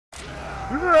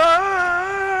Hello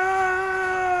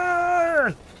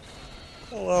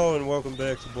and welcome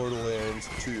back to Borderlands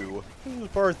 2. This is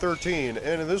part 13,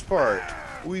 and in this part,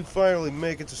 we finally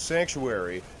make it to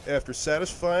Sanctuary after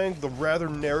satisfying the rather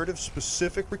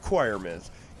narrative-specific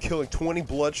requirements, killing 20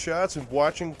 bloodshots and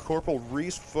watching Corporal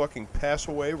Reese fucking pass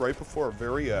away right before our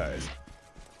very eyes.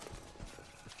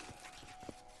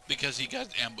 Because he got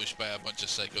ambushed by a bunch of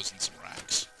psychos and some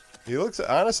racks. He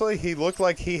looked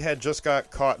like he had just got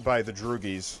caught by the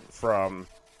Droogies from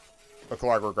A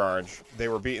Clockwork Orange. They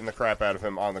were beating the crap out of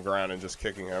him on the ground and just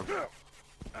kicking him.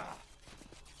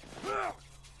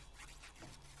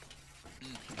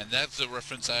 And that's a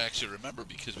reference I actually remember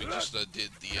because we just did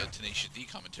the Tenacious D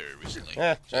commentary recently.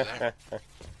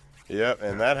 Yep,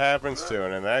 and that happens too.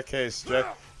 And in that case,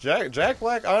 Jack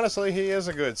Black, honestly, he is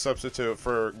a good substitute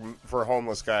for a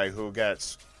homeless guy who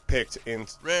gets picked in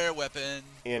rare weapon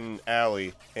in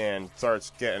alley and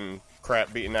starts getting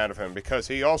crap beaten out of him because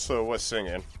he also was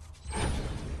singing,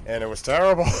 and it was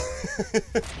terrible.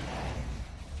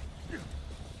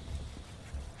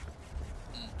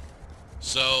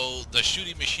 So the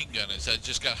shooting machine gun, is that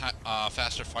just got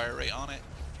faster fire rate on it?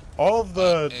 All of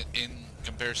the in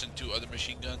comparison to other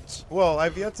machine guns? Well,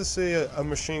 I've yet to see a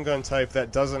machine gun type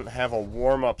that doesn't have a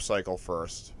warm-up cycle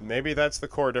first. Maybe that's the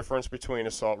core difference between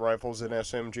assault rifles and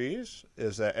SMGs,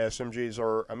 is that SMGs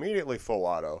are immediately full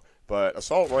auto, but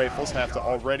assault rifles have to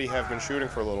already have been shooting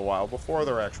for a little while before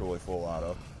they're actually full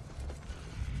auto.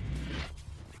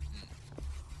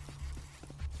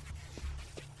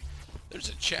 There's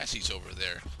a chassis over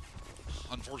there.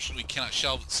 Unfortunately, we cannot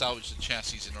salvage the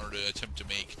chassis in order to attempt to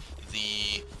make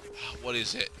the... what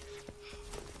is it?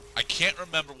 I can't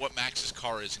remember what Max's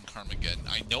car is in Carmageddon.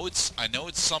 I know it's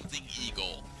something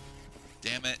Eagle.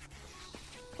 Damn it.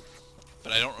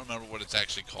 But I don't remember what it's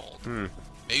actually called.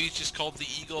 Maybe it's just called the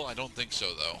Eagle? I don't think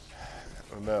so, though.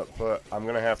 No, but I'm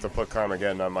going to have to put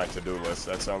Carmageddon on my to-do list.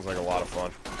 That sounds like a lot of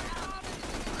fun.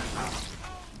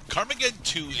 Carmageddon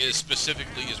 2 is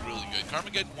really good.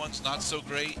 Carmageddon 1's not so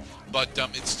great, but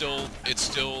it's still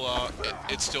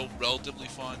relatively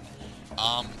fun.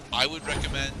 I would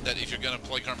recommend that if you're gonna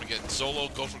play Carmageddon solo,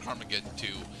 go for Carmageddon 2.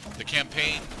 The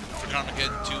campaign for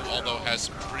Carmageddon 2, although has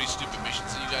some pretty stupid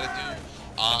missions that you gotta do,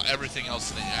 everything else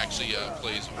in it actually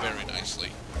plays very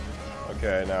nicely.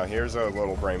 Okay, now here's a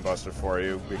little brain buster for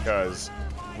you, because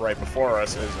right before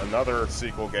us is another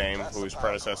sequel game whose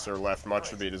predecessor left much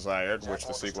to be desired, which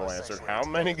the sequel answered. How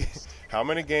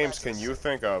many games can you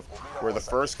think of where the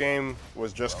first game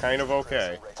was just kind of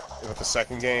okay, but the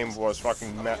second game was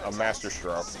fucking a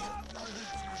masterstroke?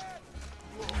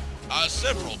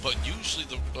 Several, but usually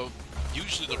the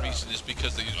reason is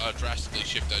because they drastically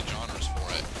shift genres for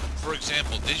it. For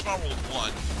example, Digimon World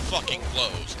 1 fucking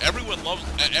blows. Everyone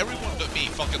but me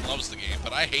fucking loves the game,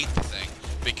 but I hate the thing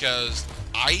because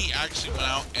I actually went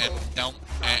out and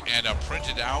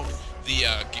printed out the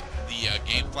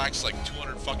game flags, like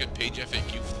 200 fucking page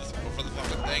FAQ for the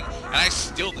fucking thing, and I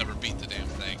still never beat the damn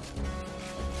thing.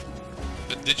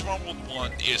 The Digimon World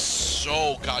 1 is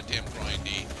so goddamn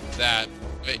grindy that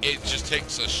it just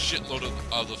takes a shitload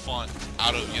of the fun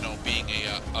out of, you know, being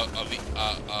a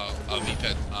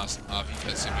VPET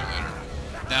simulator.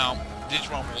 Now,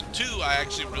 Digimon World 2, I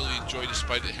actually really enjoy,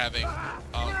 despite it having,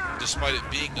 despite it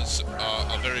being a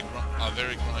very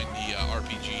grindy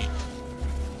RPG.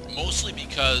 Mostly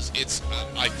because it's,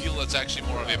 I feel it's actually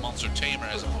more of a monster tamer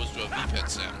as opposed to a VPET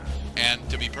sim. And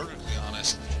to be perfectly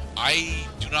honest, I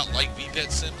do not like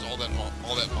VPET sims all that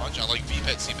much. I like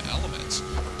VPET sim elements,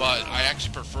 but I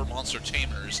actually prefer monster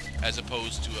tamers as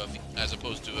opposed to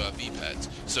VPETs.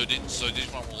 So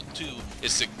Digimon World 2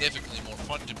 is significantly more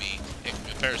fun to me in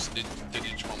comparison to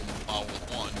Digimon World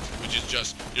 1, which is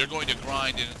just you're going to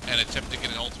grind and attempt to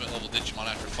get an ultimate level Digimon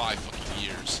after 5 fucking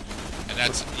years, and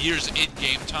that's years in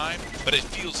game time, but it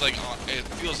feels like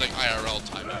IRL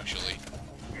time usually.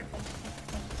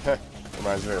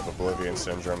 Reminds me of Oblivion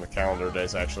Syndrome. The calendar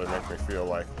days actually make me feel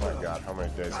like, my god, how many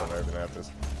days have I been at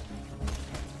this?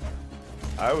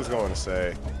 I was going to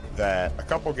say that a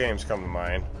couple games come to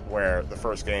mind where the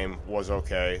first game was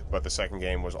okay, but the second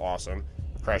game was awesome.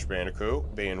 Crash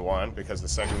Bandicoot being one, because the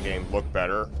second game looked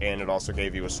better, and it also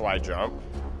gave you a slide jump.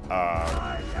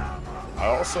 I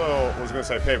also was going to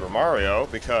say Paper Mario,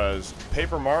 because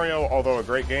Paper Mario, although a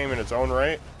great game in its own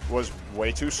right, was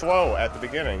way too slow at the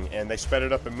beginning, and they sped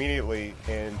it up immediately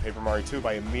in Paper Mario 2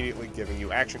 by immediately giving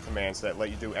you action commands that let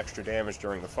you do extra damage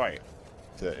during the fight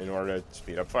in order to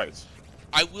speed up fights.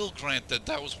 I will grant that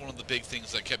that was one of the big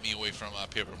things that kept me away from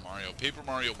Paper Mario. Paper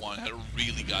Mario 1 had a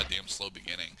really goddamn slow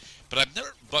beginning, but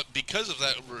because of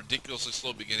that ridiculously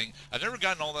slow beginning, I've never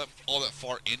gotten all that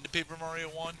far into Paper Mario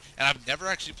 1, and I've never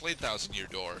actually played Thousand Year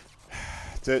Door.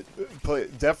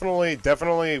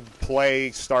 Definitely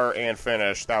play, start, and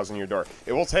finish Thousand Year Door.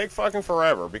 It will take fucking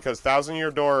forever because Thousand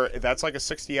Year Door, that's like a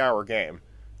 60-hour game.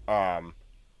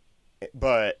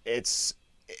 But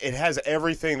it has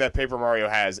everything that Paper Mario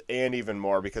has and even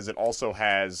more because it also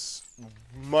has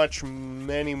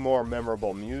many more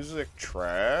memorable music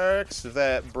tracks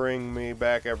that bring me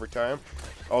back every time.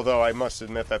 Although I must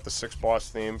admit that the 6-boss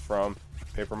theme from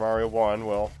Paper Mario 1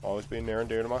 will always be near and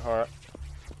dear to my heart.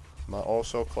 My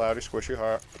also cloudy, squishy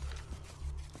heart.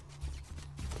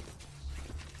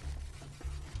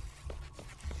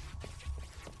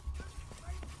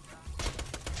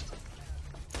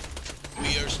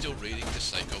 We are still raiding the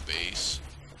Psycho Base.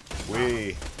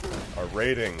 We are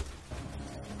raiding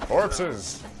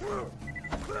corpses.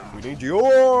 We need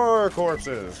your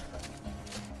corpses.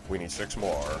 We need 6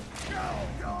 more.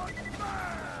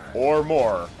 Or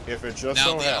more, if it just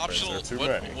so happens there are too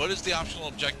many. What is the optional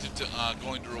objective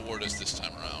going to reward us this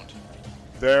time around?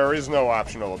 There is no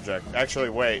optional objective. Actually,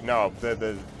 wait, no.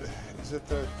 Is it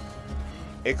the...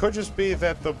 It could just be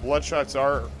that the Bloodshots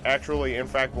are actually, in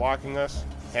fact, blocking us.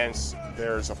 Hence,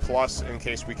 there's a plus in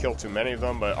case we kill too many of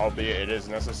them, but albeit it is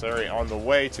necessary on the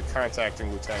way to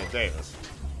contacting Lieutenant Davis.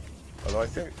 Although I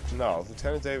think... No,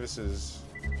 Lieutenant Davis is...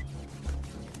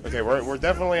 Okay, we're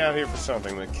definitely out here for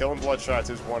something. The killing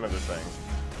Bloodshots is one of the things.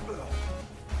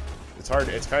 It's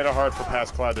kind of hard for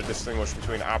Past Cloud to distinguish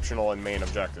between optional and main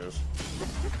objectives.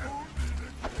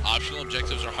 Optional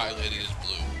objectives are highlighted as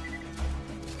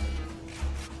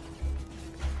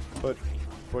blue.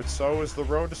 But so is the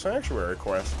Road to Sanctuary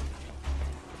quest.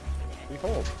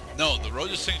 Behold. No, the Road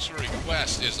to Sanctuary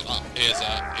quest is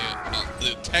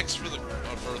the text for the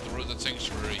Road to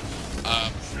Sanctuary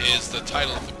is the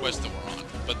title of the quest that we're on.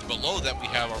 But below that we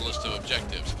have our list of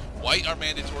objectives. White are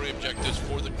mandatory objectives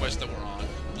for the quest that we're on.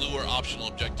 Blue are optional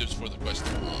objectives for the quest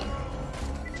that we're on.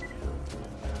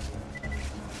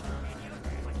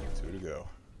 2 to go.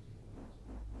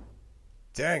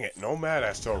 Dang it, no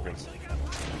Madass tokens.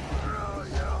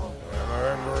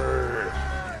 I'm angry.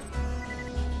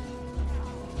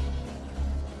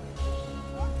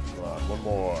 Come on, one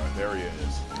more. There he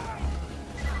is.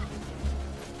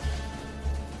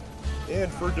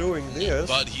 And for doing this...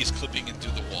 But he's clipping into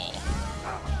the wall.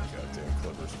 Goddamn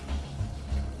clippers.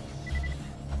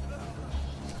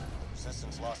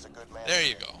 Resistance lost a good man. There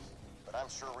you go. But I'm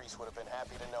sure Reese would have been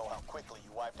happy to know how quickly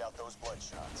you wiped out those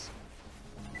Bloodshots.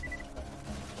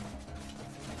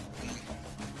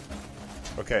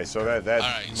 Okay, so that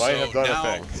right, might have done now,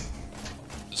 a thing.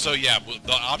 So yeah,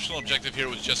 the optional objective here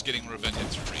was just getting revenge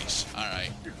to Reese.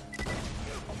 Alright.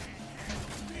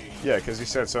 Yeah, because he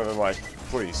said something like,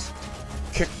 please,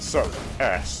 kick some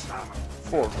ass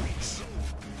for Reese.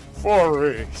 For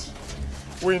Reese.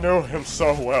 We knew him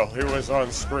so well, he was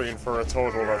on screen for a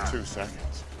total of 2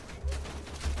 seconds.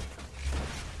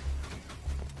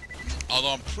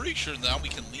 Although I'm pretty sure now we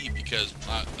can leave because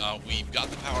we've got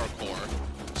the power core.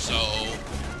 So,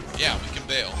 yeah, we can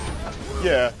bail.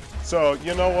 Yeah, so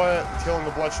you know what killing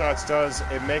the Bloodshots does?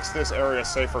 It makes this area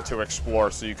safer to explore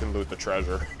so you can loot the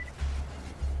treasure.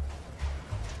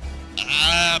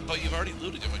 But you've already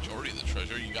looted the majority of the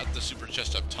treasure. You got the super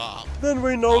chest up top. Then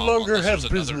we no longer have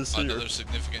business here. Another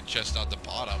significant chest at the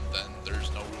bottom, then there's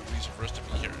no real reason for us to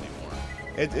be here anymore.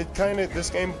 It kind of, this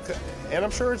game, and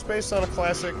I'm sure it's based on a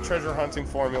classic treasure hunting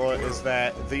formula, is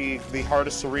that the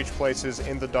hardest to reach places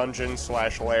in the dungeon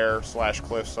slash lair slash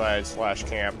cliffside slash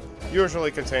camp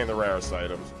usually contain the rarest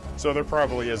items. So there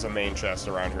probably is a main chest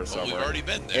around here somewhere. We've already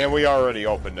been there. And we already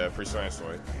opened it,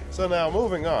 precisely. So now,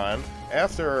 moving on,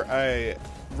 after I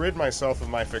rid myself of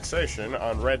my fixation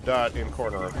on red dot in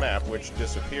corner of map, which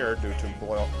disappeared due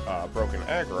to broken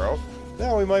aggro,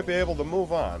 now we might be able to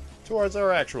move on towards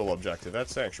our actual objective at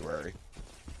Sanctuary.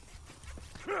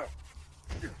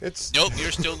 It's... Nope,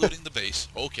 you're still looting the base.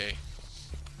 Okay.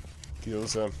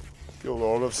 Kills him. Kill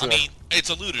all of them. I mean, it's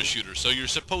a looter shooter, so you're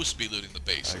supposed to be looting the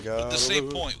base. But at the same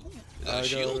point... Ooh, is that a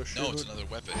shield? No, it's another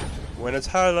weapon. When it's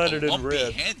highlighted in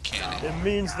red, hand cannon. it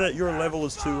means that your level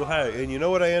is too high. And you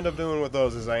know what I end up doing with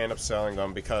those is I end up selling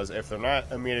them because if they're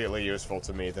not immediately useful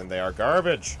to me, then they are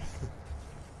garbage.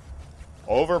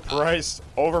 Overpriced,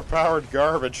 overpowered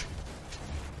garbage.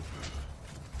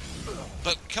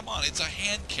 But come on, it's a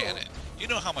hand cannon. You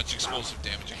know how much explosive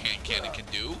damage a hand cannon can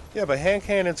do. Yeah, but hand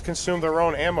cannons consume their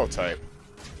own ammo type.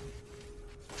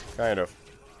 Kind of.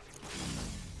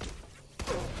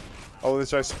 Oh,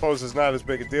 which I suppose is not as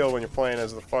big a deal when you're playing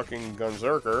as the fucking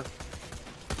Gunzerker.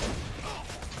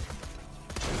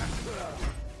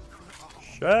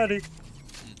 Shady.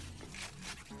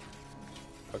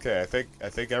 Okay, I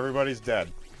think everybody's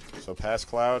dead. So Pass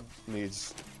Cloud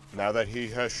needs, now that he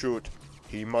has shoot,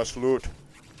 he must loot.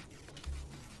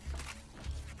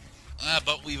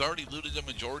 But we've already looted the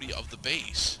majority of the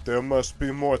base. There must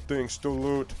be more things to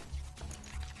loot.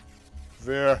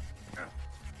 There.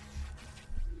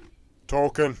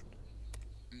 Token.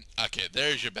 Okay,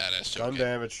 there's your badass Gun token.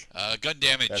 damage. Gun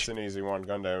damage. That's an easy one.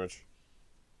 Gun damage.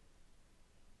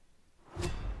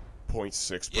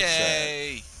 0.6%.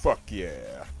 Yay! Fuck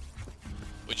yeah.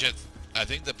 Which I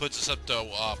think that puts us up to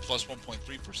plus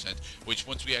 1.3%, which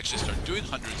once we actually start doing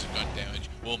hundreds of gun damage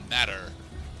will matter.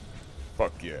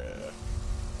 Fuck yeah.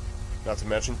 Not to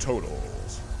mention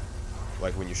totals.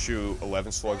 Like when you shoot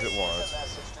 11 slugs at once. A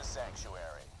message to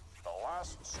Sanctuary, the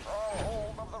last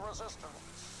stronghold of the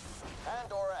Resistance.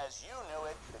 Pandora as you knew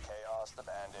it, the Chaos, the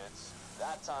Bandits.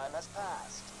 That time has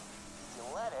passed. If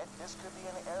you let it, this could be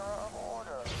an era of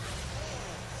order.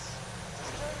 Please,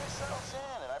 just turn yourselves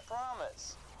in, and I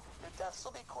promise, your deaths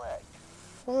will be quick.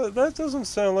 Well, that doesn't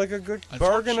sound like a good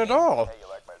bargain at all. Hey, you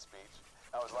like my speech?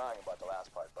 I was lying about the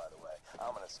last part, by the way.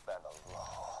 I'm gonna spend a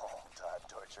long time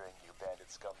torturing you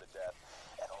bandit scum to death,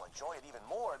 and I'll enjoy it even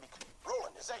more because...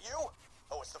 Roland, is that you?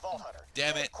 Oh, it's the Vault Hunter.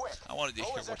 Damn it. Quick. I wanted to hear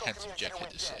Roland's what Echo Handsome Jack had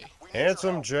to communicator say. went dead. We need your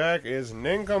Handsome help. Jack is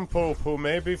nincompoop who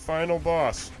may be final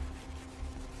boss.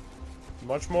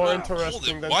 Much more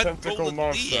interesting than Why'd Tentacle Roland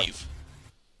Monster. leave?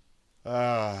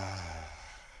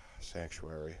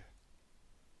 Sanctuary.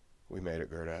 We made it,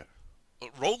 Gerdat.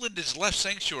 Roland has left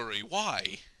Sanctuary.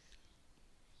 Why?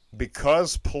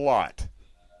 Because plot.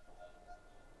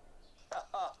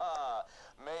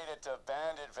 Made it to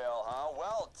Banditville, huh?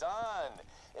 Well done.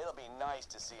 It'll be nice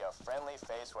to see a friendly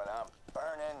face when I'm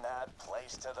burning that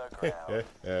place to the ground.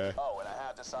 Oh, and I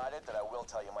have decided that I will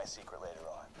tell you my secret later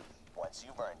on, once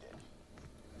you've earned it.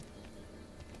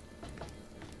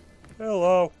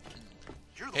 Hello.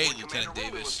 You're the Hey, one Lieutenant Commander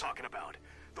Roland Davis. was talking about.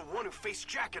 The one who faced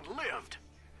Jack and lived.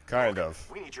 Kind of.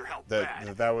 We need your help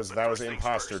bad. That was But that was first things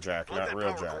imposter first, Jack, plug not that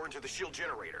real power Jack. core into the shield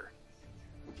generator.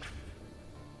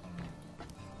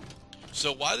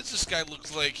 So why does this guy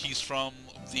look like he's from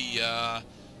the,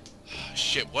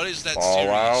 shit, what is that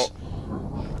Fallout.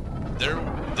 series? There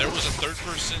was a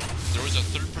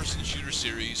third-person shooter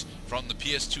series from the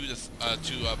PS2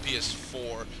 to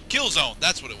PS4. Killzone,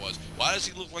 that's what it was. Why does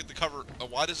he look like the cover?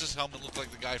 Why does this helmet look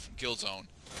like the guy from Killzone?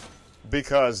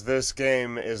 Because this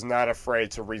game is not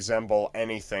afraid to resemble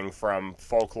anything from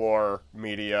folklore,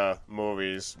 media,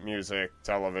 movies, music,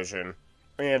 television,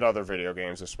 and other video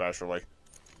games especially.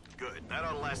 Good. That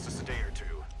ought to last us a day or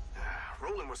two.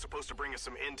 Roland was supposed to bring us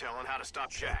some intel on how to stop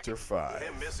Jack. Chapter 5. With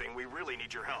him missing, we really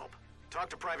need your help. Talk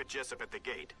to Private Jessup at the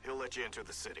gate. He'll let you enter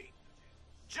the city.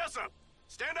 Jessup!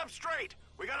 Stand up straight!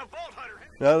 We got a Vault Hunter!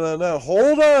 No.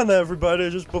 Hold on,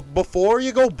 everybody. Just before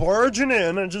you go barging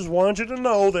in, I just want you to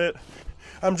know that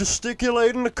I'm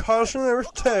gesticulating a cautionary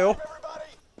tale. Everybody!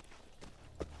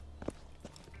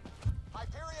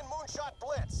 Hyperion Moonshot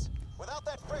Blitz. Without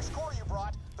that fresh core you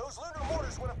brought, those lunar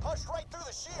mortars would have punched right through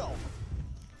the shield.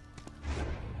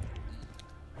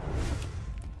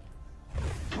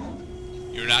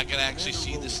 You're not going to actually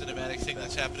see the cinematic thing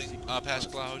that's happening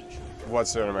past Cloud? What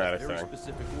cinematic There are thing?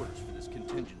 specific orders for this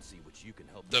contingency which you can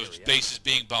help The carry base is out.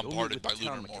 being Only bombarded with by the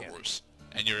town lunar mechanics. mortars,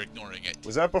 and you're ignoring it.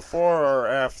 Was that before or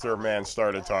after man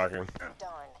started talking?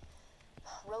 Darn.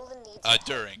 Roland needs your help.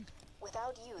 During.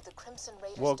 Without you, the Crimson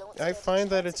Raiders Well, don't I stand a find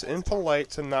that chance it's against impolite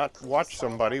to not watch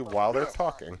somebody while they're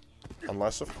talking.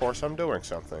 Unless, of course, I'm doing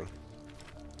something.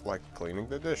 Like cleaning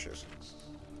the dishes.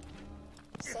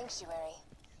 Sanctuary.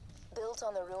 Built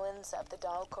on the ruins of the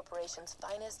Dahl Corporation's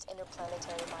finest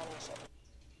interplanetary mining ship.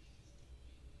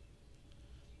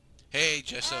 Hey,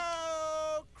 Jessup.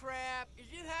 Oh, crap. Is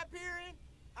you Hyperion?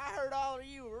 I heard all of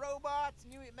you were robots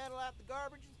and you eat metal out the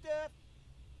garbage and stuff.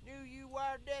 Knew you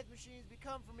wired death machines would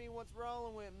come for me once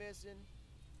Roland went missing.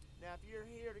 Now, if you're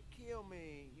here to kill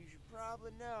me, you should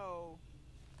probably know.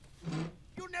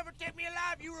 You'll never take me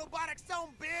alive, you robotic son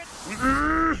of a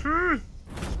bitch!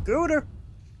 Scooter!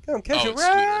 Come catch a Oh, it's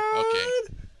Scooter. ride!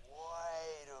 Okay.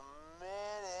 Wait a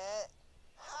minute.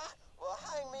 Ha! Well,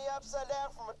 hang me upside down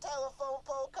from a telephone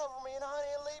pole, cover me in honey,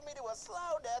 and lead me to a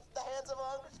slow death at the hands of a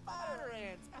hungry spider.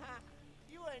 Ants.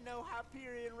 You ain't no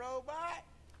Hyperion robot.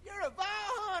 You're a Vault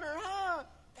Hunter, huh?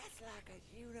 That's like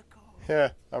a unicorn. Yeah,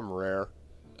 I'm rare.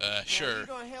 Now, Sure. you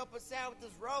gonna help us out with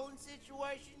this Roland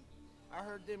situation? I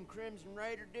heard them Crimson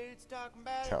Raider dudes talking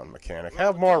about it. Town mechanic. Well,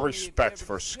 Have more tell me if you respect ever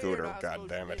for cared Scooter, about those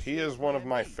goddammit. initiatives He is one of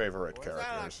my plan B, favorite or as I like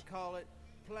characters. to call it,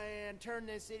 plan, turn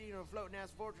this city into a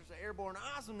floating-ass fortress of airborne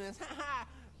awesomeness.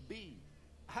 B.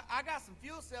 I got some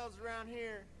fuel cells around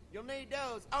here. You'll need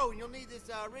those. Oh, and you'll need this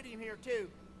iridium here, too.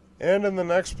 And in the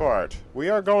next part, we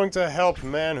are going to help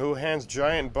man who hands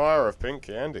giant bar of pink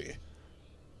candy.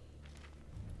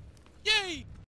 Yay!